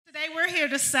here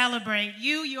to celebrate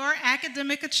you, your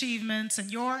academic achievements,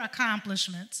 and your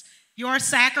accomplishments, your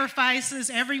sacrifices,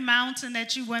 every mountain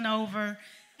that you went over,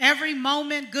 every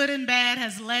moment, good and bad,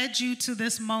 has led you to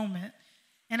this moment.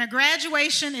 And a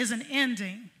graduation is an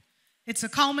ending. It's a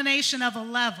culmination of a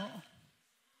level,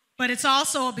 but it's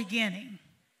also a beginning.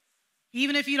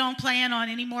 Even if you don't plan on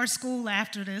any more school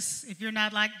after this, if you're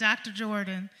not like Dr.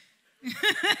 Jordan,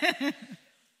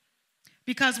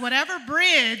 because whatever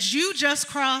bridge you just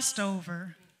crossed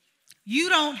over, you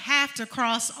don't have to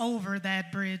cross over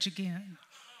that bridge again.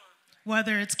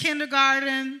 Whether it's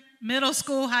kindergarten, middle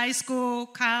school, high school,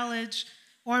 college,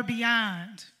 or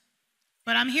beyond.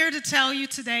 But I'm here to tell you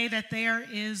today that there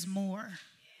is more.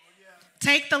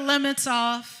 Take the limits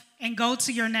off and go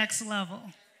to your next level.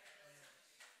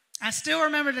 I still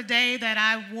remember the day that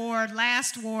I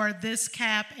last wore this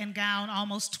cap and gown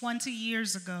almost 20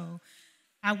 years ago.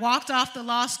 I walked off the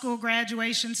law school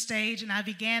graduation stage and I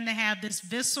began to have this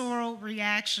visceral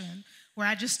reaction where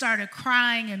I just started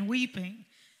crying and weeping.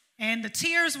 And the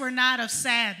tears were not of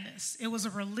sadness. It was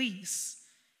a release.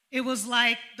 It was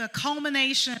like the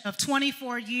culmination of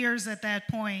 24 years at that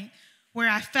point where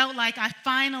I felt like I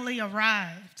finally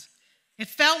arrived. It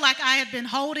felt like I had been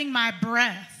holding my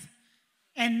breath.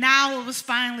 And now it was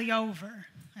finally over.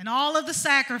 And all of the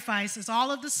sacrifices,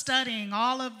 all of the studying,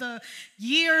 all of the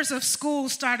years of school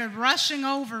started rushing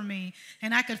over me.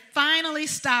 And I could finally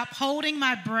stop holding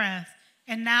my breath.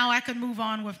 And now I could move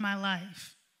on with my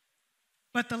life.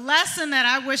 But the lesson that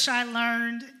I wish I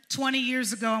learned 20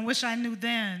 years ago and wish I knew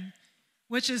then,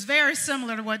 which is very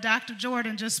similar to what Dr.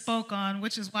 Jordan just spoke on,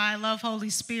 which is why I love Holy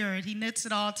Spirit, he knits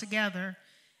it all together,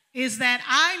 is that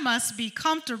I must be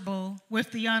comfortable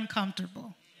with the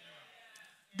uncomfortable.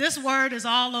 This word is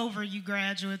all over you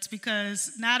graduates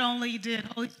because not only did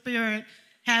Holy Spirit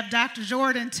have Dr.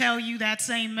 Jordan tell you that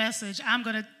same message, I'm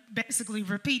going to basically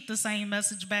repeat the same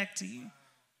message back to you.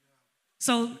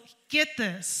 So get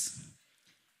this,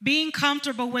 being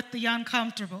comfortable with the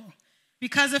uncomfortable.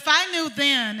 Because if I knew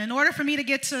then, in order for me to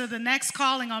get to the next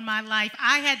calling on my life,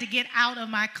 I had to get out of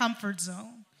my comfort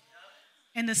zone.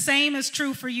 And the same is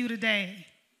true for you today.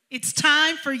 It's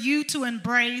time for you to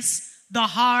embrace the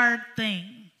hard thing.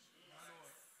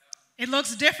 It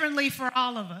looks differently for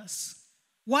all of us.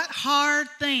 What hard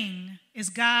thing is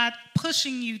God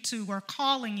pushing you to or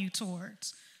calling you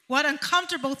towards? What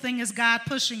uncomfortable thing is God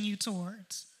pushing you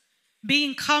towards?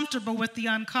 Being comfortable with the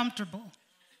uncomfortable.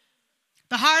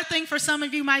 The hard thing for some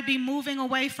of you might be moving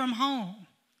away from home.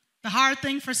 The hard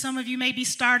thing for some of you may be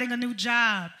starting a new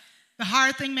job. The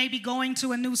hard thing may be going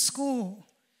to a new school.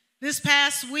 This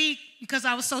past week, because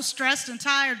I was so stressed and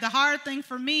tired, the hard thing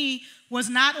for me was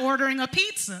not ordering a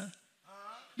pizza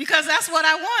because that's what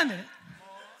I wanted.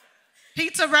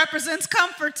 Pizza represents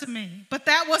comfort to me, but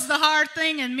that was the hard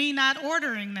thing in me not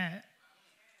ordering that.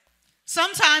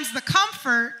 Sometimes the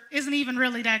comfort isn't even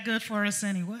really that good for us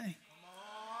anyway.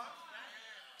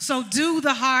 So do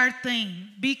the hard thing.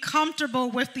 Be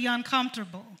comfortable with the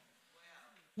uncomfortable.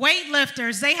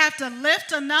 Weightlifters, they have to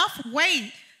lift enough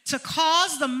weight to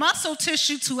cause the muscle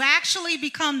tissue to actually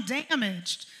become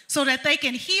damaged so that they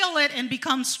can heal it and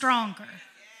become stronger.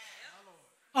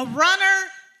 A runner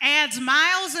adds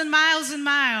miles and miles and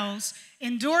miles,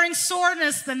 enduring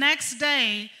soreness the next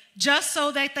day just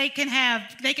so that they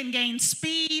can gain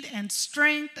speed and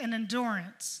strength and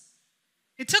endurance.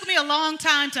 It took me a long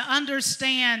time to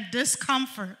understand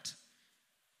discomfort.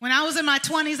 When I was in my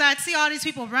 20s, I'd see all these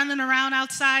people running around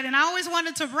outside, and I always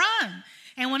wanted to run.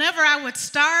 And whenever I would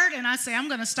start, and I'd say, I'm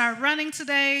going to start running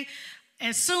today,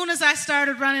 as soon as I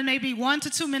started running, maybe 1 to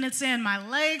 2 minutes in, my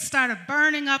legs started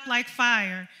burning up like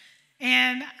fire.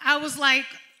 And I was like,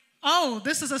 oh,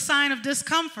 this is a sign of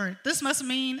discomfort. This must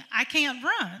mean I can't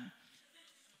run.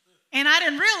 And I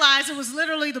didn't realize it was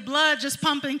literally the blood just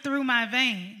pumping through my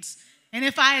veins. And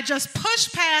if I had just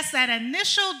pushed past that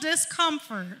initial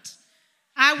discomfort,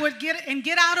 I would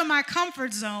get out of my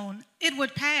comfort zone, it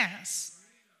would pass,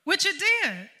 which it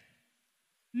did.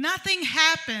 Nothing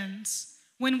happens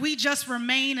when we just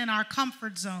remain in our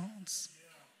comfort zones.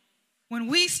 When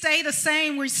we stay the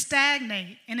same, we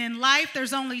stagnate. And in life,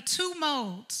 there's only 2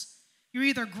 modes. You're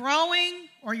either growing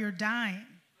or you're dying.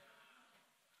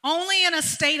 Only in a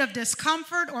state of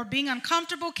discomfort or being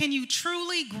uncomfortable can you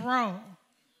truly grow.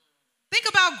 Think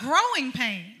about growing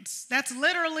pains. That's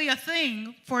literally a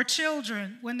thing for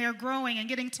children when they're growing and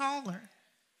getting taller.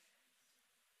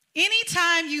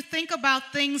 Anytime you think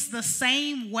about things the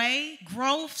same way,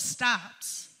 growth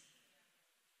stops.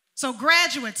 So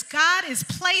graduates, God is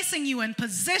placing you in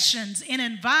positions, in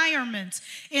environments,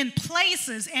 in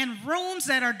places, and rooms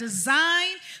that are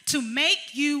designed to make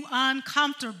you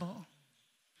uncomfortable.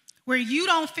 where you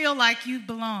don't feel like you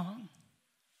belong.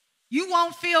 You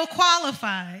won't feel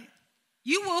qualified.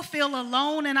 You will feel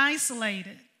alone and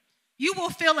isolated. You will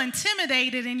feel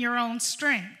intimidated in your own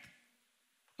strength.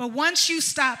 But once you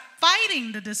stop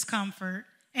fighting the discomfort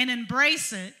and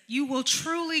embrace it, you will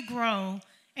truly grow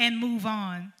and move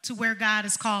on to where God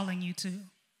is calling you to.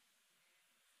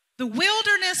 The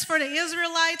wilderness for the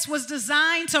Israelites was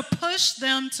designed to push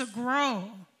them to grow.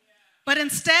 But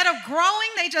instead of growing,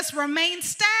 they just remained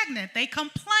stagnant. They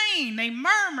complained, they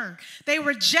murmured, they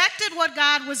rejected what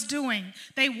God was doing.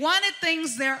 They wanted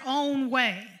things their own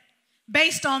way,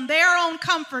 based on their own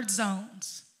comfort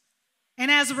zones. And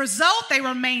as a result, they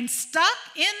remained stuck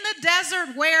in the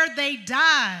desert where they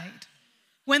died,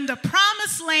 when the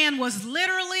promised land was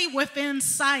literally within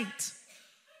sight.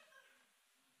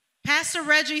 Pastor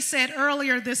Reggie said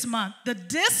earlier this month, the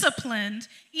disciplined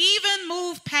even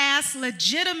move past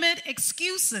legitimate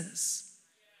excuses.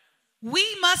 We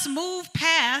must move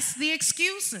past the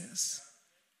excuses.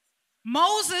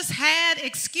 Moses had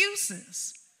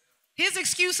excuses. His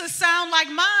excuses sound like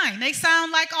mine. They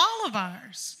sound like all of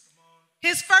ours.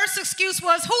 His first excuse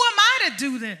was, who am I to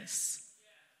do this?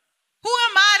 Who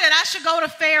am I that I should go to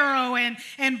Pharaoh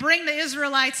and bring the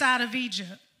Israelites out of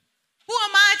Egypt? Who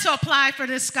am I to apply for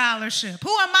this scholarship?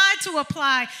 Who am I to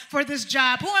apply for this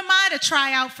job? Who am I to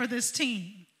try out for this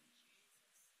team?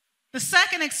 The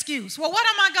second excuse, well, what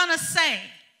am I going to say?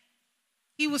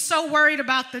 He was so worried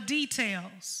about the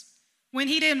details when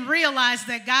he didn't realize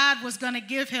that God was going to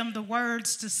give him the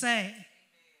words to say.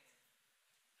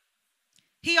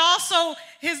 He also,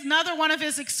 another one of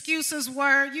his excuses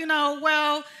were, I'm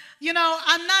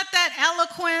not that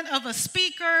eloquent of a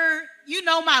speaker. You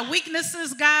know my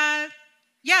weaknesses, God.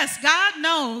 Yes, God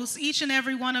knows each and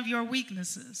every one of your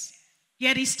weaknesses,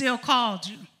 yet he still called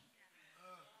you.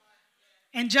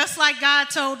 And just like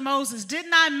God told Moses,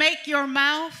 didn't I make your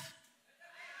mouth?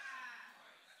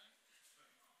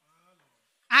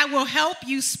 I will help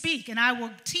you speak, and I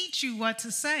will teach you what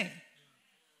to say.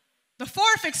 The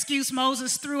fourth excuse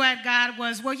Moses threw at God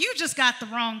was, well, you just got the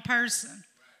wrong person.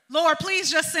 Lord,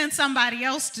 please just send somebody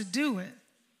else to do it.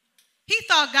 He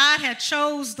thought God had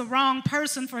chose the wrong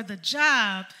person for the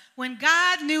job when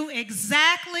God knew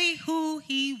exactly who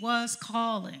he was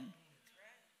calling.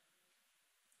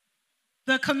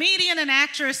 The comedian and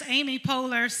actress Amy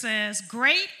Poehler says,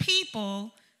 great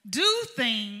people do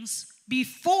things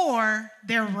before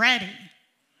they're ready.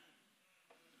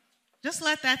 Just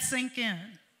let that sink in.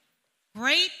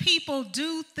 Great people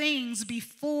do things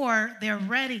before they're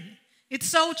ready. It's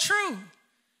so true.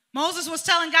 Moses was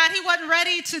telling God he wasn't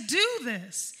ready to do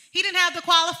this. He didn't have the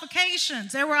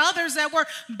qualifications. There were others that were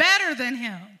better than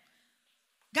him.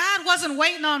 God wasn't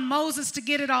waiting on Moses to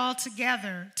get it all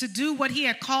together, to do what he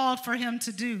had called for him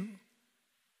to do.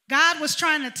 God was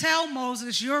trying to tell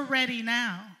Moses, you're ready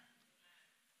now.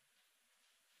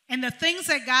 And the things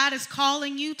that God is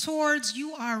calling you towards,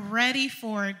 you are ready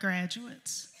for it,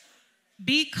 graduates.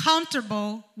 Be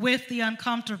comfortable with the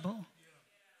uncomfortable.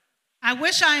 I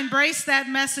wish I embraced that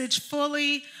message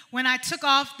fully when I took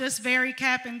off this very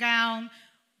cap and gown,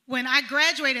 when I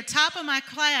graduated top of my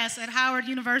class at Howard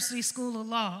University School of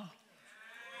Law.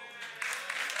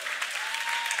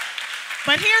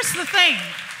 But here's the thing.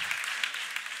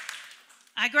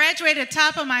 I graduated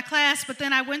top of my class, but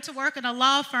then I went to work at a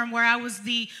law firm where I was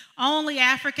the only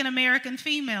African-American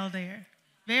female there.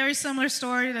 Very similar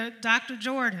story to Dr.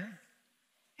 Jordan.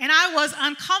 And I was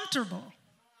uncomfortable.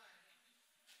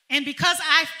 And because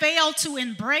I failed to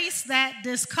embrace that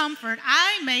discomfort,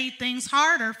 I made things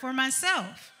harder for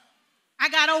myself. I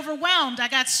got overwhelmed. I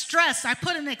got stressed. I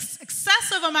put an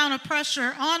excessive amount of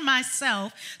pressure on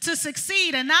myself to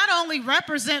succeed and not only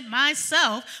represent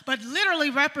myself, but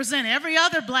literally represent every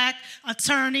other black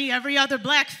attorney, every other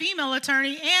black female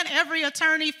attorney, and every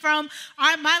attorney from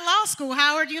my law school,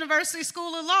 Howard University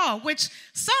School of Law, which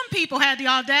some people had the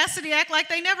audacity to act like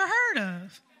they never heard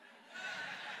of.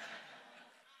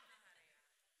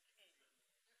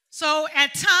 So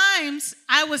at times,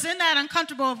 I was in that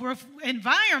uncomfortable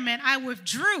environment. I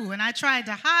withdrew and I tried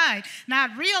to hide,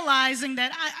 not realizing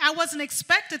that I wasn't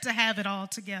expected to have it all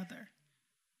together.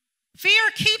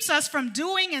 Fear keeps us from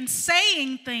doing and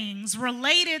saying things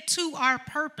related to our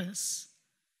purpose.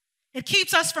 It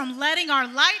keeps us from letting our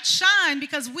light shine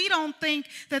because we don't think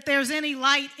that there's any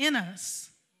light in us.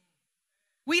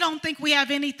 We don't think we have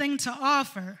anything to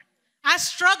offer. I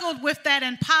struggled with that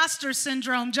imposter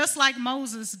syndrome just like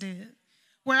Moses did,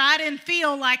 where I didn't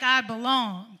feel like I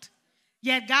belonged.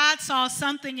 Yet God saw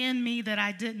something in me that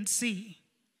I didn't see.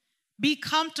 Be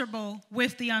comfortable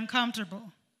with the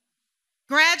uncomfortable.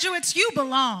 Graduates, you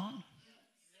belong.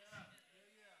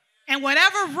 And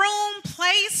whatever room,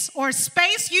 place, or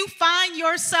space you find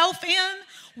yourself in,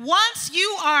 once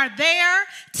you are there,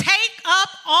 take up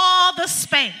all the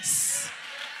space.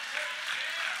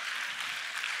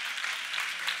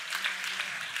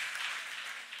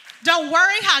 Don't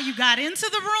worry how you got into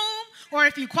the room or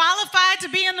if you qualified to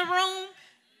be in the room.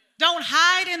 Don't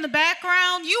hide in the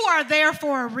background. You are there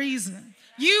for a reason.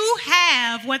 You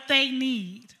have what they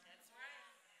need.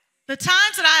 The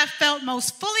times that I have felt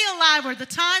most fully alive were the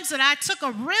times that I took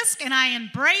a risk and I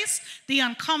embraced the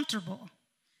uncomfortable.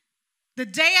 The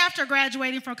day after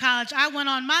graduating from college, I went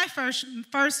on my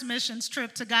first missions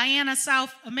trip to Guyana,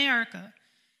 South America,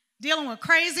 dealing with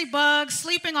crazy bugs,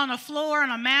 sleeping on a floor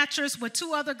on a mattress with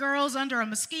 2 other girls under a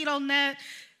mosquito net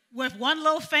with one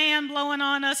little fan blowing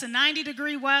on us in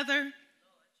 90-degree weather.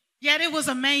 Yet it was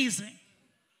amazing.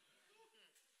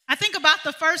 I think about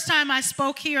the first time I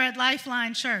spoke here at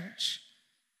Lifeline Church.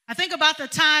 I think about the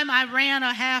time I ran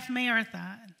a half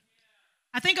marathon.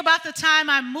 I think about the time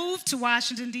I moved to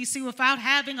Washington, D.C. without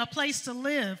having a place to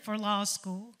live for law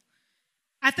school.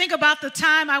 I think about the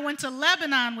time I went to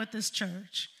Lebanon with this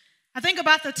church. I think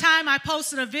about the time I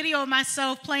posted a video of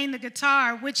myself playing the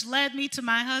guitar, which led me to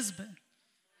my husband.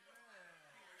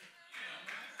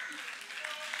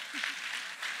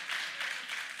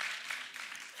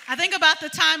 I think about the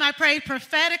time I prayed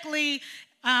prophetically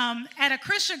at a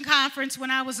Christian conference when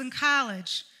I was in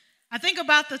college. I think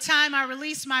about the time I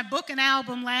released my book and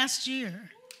album last year.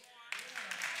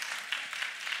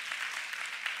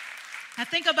 I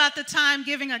think about the time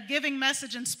giving a giving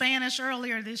message in Spanish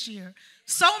earlier this year.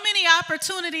 So many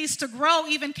opportunities to grow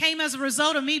even came as a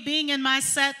result of me being in my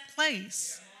set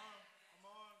place.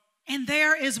 And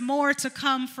there is more to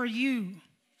come for you.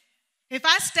 If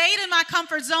I stayed in my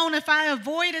comfort zone, if I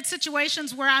avoided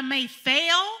situations where I may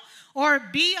fail or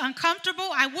be uncomfortable,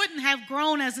 I wouldn't have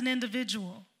grown as an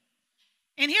individual.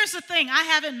 And here's the thing, I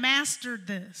haven't mastered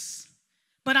this,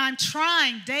 but I'm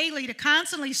trying daily to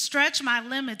constantly stretch my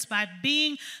limits by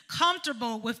being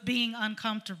comfortable with being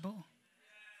uncomfortable.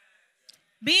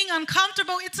 Being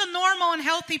uncomfortable, it's a normal and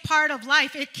healthy part of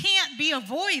life. It can't be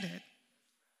avoided.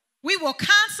 We will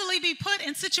constantly be put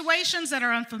in situations that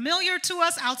are unfamiliar to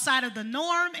us, outside of the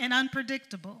norm, and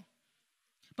unpredictable.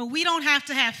 But we don't have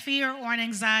to have fear or an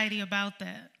anxiety about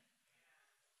that.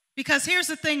 Because here's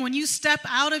the thing, when you step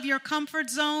out of your comfort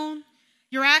zone,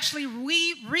 you're actually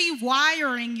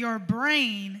rewiring your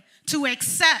brain to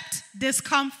accept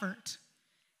discomfort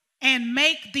and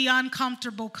make the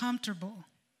uncomfortable comfortable.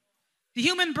 The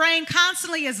human brain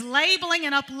constantly is labeling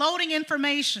and uploading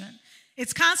information.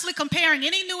 It's constantly comparing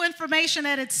any new information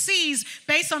that it sees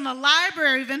based on the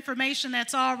library of information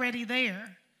that's already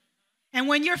there. And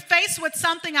when you're faced with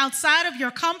something outside of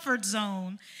your comfort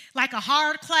zone, like a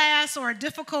hard class or a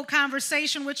difficult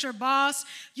conversation with your boss,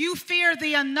 you fear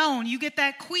the unknown. You get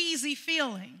that queasy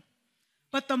feeling.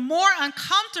 But the more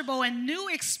uncomfortable and new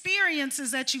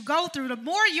experiences that you go through, the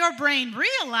more your brain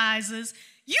realizes,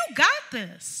 you got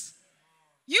this.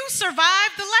 You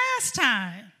survived the last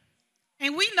time.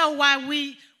 And we know why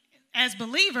we, as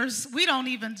believers, we don't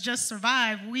even just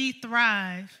survive, we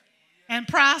thrive and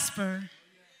prosper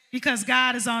because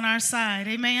God is on our side.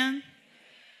 Amen?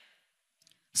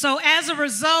 So as a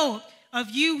result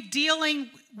of you dealing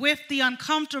with the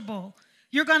uncomfortable,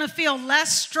 you're going to feel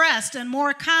less stressed and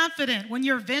more confident when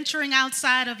you're venturing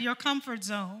outside of your comfort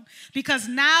zone because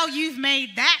now you've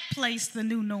made that place the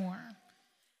new norm.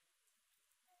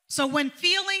 So when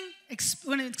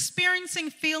experiencing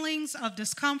feelings of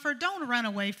discomfort, don't run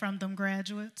away from them,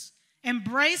 graduates.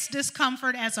 Embrace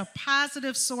discomfort as a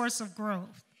positive source of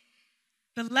growth.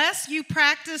 The less you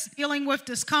practice dealing with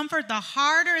discomfort, the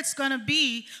harder it's going to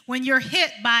be when you're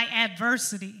hit by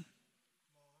adversity.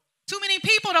 Too many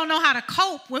people don't know how to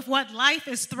cope with what life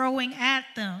is throwing at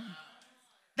them.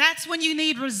 That's when you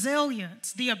need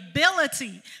resilience, the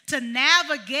ability to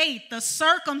navigate the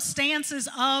circumstances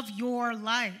of your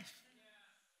life,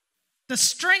 the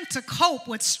strength to cope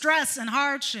with stress and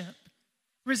hardship.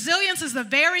 Resilience is the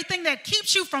very thing that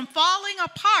keeps you from falling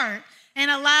apart and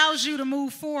allows you to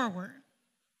move forward.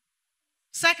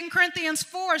 2 Corinthians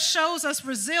 4 shows us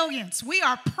resilience. We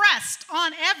are pressed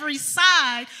on every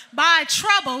side by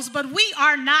troubles, but we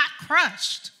are not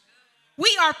crushed.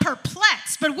 We are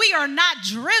perplexed, but we are not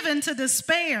driven to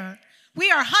despair. We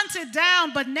are hunted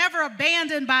down, but never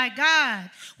abandoned by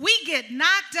God. We get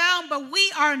knocked down, but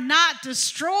we are not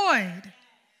destroyed.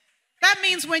 That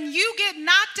means when you get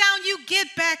knocked down, you get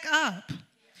back up.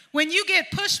 When you get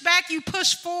pushed back, you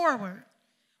push forward.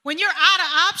 When you're out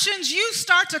of options, you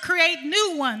start to create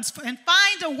new ones and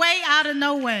find a way out of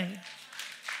no way.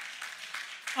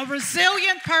 A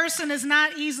resilient person is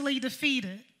not easily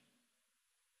defeated.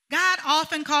 God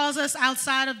often calls us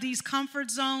outside of these comfort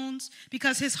zones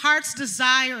because his heart's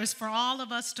desire is for all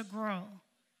of us to grow.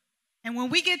 And when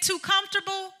we get too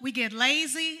comfortable, we get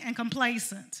lazy and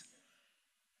complacent.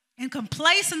 And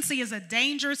complacency is a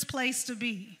dangerous place to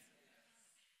be.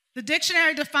 The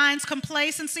dictionary defines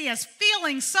complacency as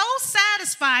feeling so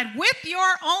satisfied with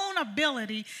your own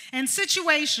ability and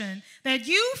situation that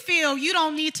you feel you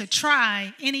don't need to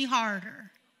try any harder.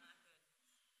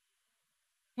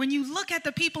 When you look at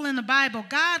the people in the Bible,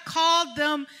 God called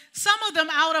them, some of them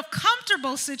out of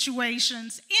comfortable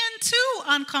situations into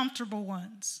uncomfortable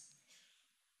ones.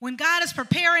 When God is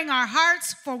preparing our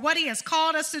hearts for what he has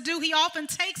called us to do, he often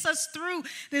takes us through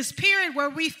this period where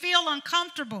we feel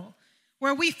uncomfortable,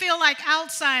 where we feel like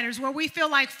outsiders, where we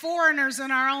feel like foreigners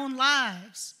in our own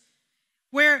lives,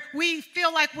 where we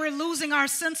feel like we're losing our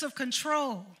sense of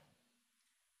control.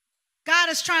 God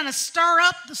is trying to stir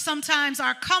up sometimes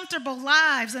our comfortable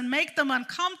lives and make them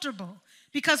uncomfortable,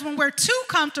 because when we're too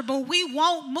comfortable, we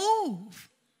won't move.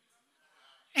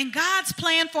 And God's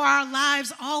plan for our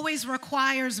lives always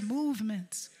requires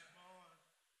movement.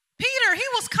 Peter, he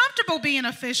was comfortable being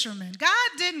a fisherman. God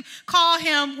didn't call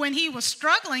him when he was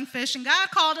struggling fishing.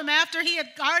 God called him after he had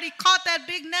already caught that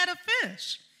big net of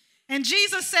fish. And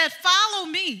Jesus said, "Follow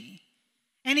me."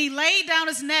 And he laid down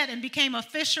his net and became a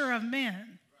fisher of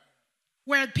men,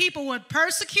 where people would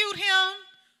persecute him,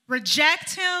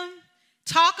 reject him,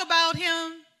 talk about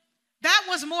him. That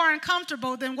was more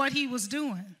uncomfortable than what he was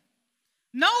doing.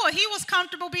 Noah, he was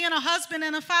comfortable being a husband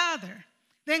and a father.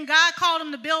 Then God called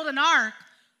him to build an ark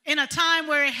in a time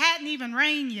where it hadn't even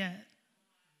rained yet,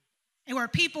 and where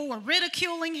people were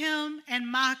ridiculing him and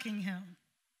mocking him.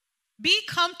 Be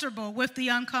comfortable with the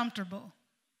uncomfortable.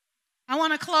 I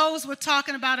want to close with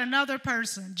talking about another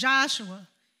person, Joshua.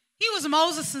 He was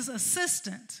Moses'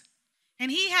 assistant,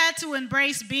 and he had to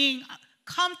embrace being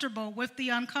comfortable with the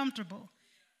uncomfortable,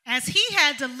 as he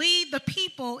had to lead the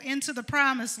people into the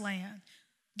promised land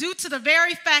due to the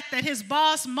very fact that his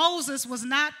boss, Moses, was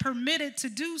not permitted to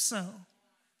do so.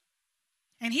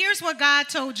 And here's what God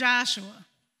told Joshua: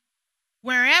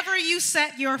 wherever you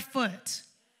set your foot,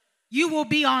 you will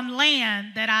be on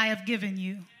land that I have given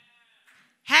you.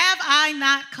 Have I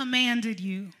not commanded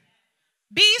you?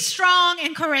 Be strong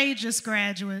and courageous,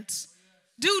 graduates.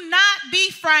 Do not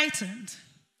be frightened,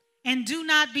 and do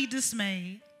not be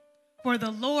dismayed, for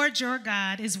the Lord your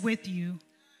God is with you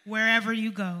wherever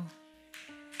you go.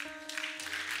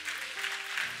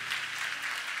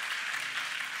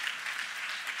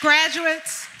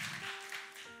 Graduates,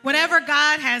 whatever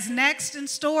God has next in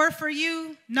store for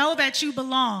you, know that you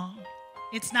belong.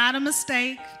 It's not a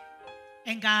mistake,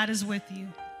 and God is with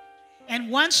you.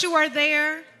 And once you are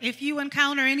there, if you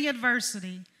encounter any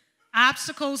adversity,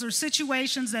 obstacles, or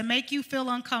situations that make you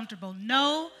feel uncomfortable,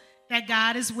 know that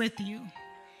God is with you,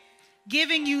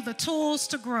 giving you the tools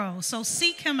to grow. So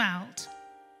seek him out.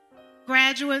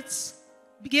 Graduates,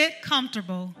 get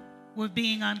comfortable with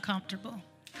being uncomfortable.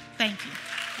 Thank you.